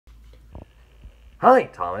Hi,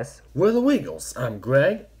 Thomas. We're the Wiggles. I'm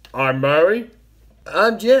Greg. I'm Murray.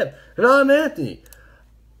 I'm Jim. And I'm Anthony.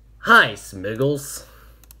 Hi, Smiggles.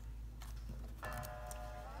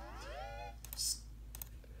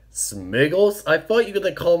 Smiggles? I thought you were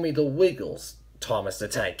gonna call me the Wiggles, Thomas the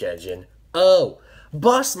Tank Engine. Oh,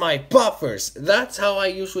 bust my buffers. That's how I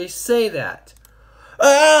usually say that.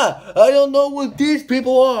 Ah! I don't know what these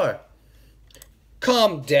people are.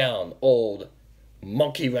 Calm down, old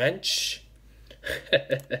monkey wrench.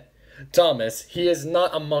 Thomas, he is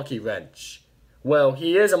not a monkey wrench. Well,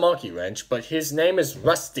 he is a monkey wrench, but his name is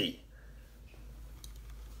Rusty.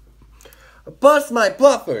 Bust my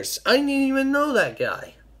buffers. I didn't even know that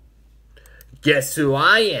guy. Guess who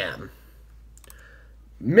I am?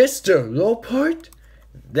 Mr. Lopart?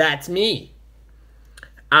 That's me.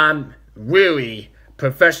 I'm really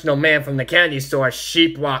professional man from the candy store,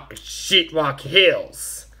 Sheetrock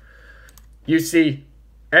Hills. You see,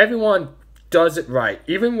 everyone does it right.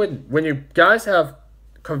 Even when you guys have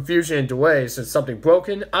confusion and delays and something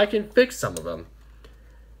broken, I can fix some of them.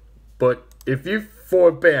 But if you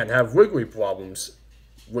forband have wiggly problems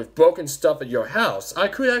with broken stuff at your house, I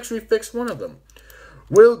could actually fix one of them.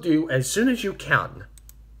 Will do as soon as you can.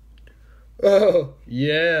 Oh,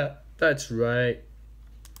 yeah, that's right.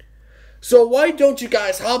 So why don't you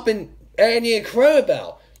guys hop in Annie and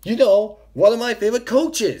Crabell? You know, one of my favorite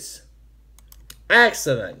coaches.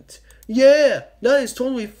 Excellent. Yeah, that is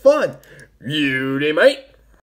totally fun. Beauty, mate.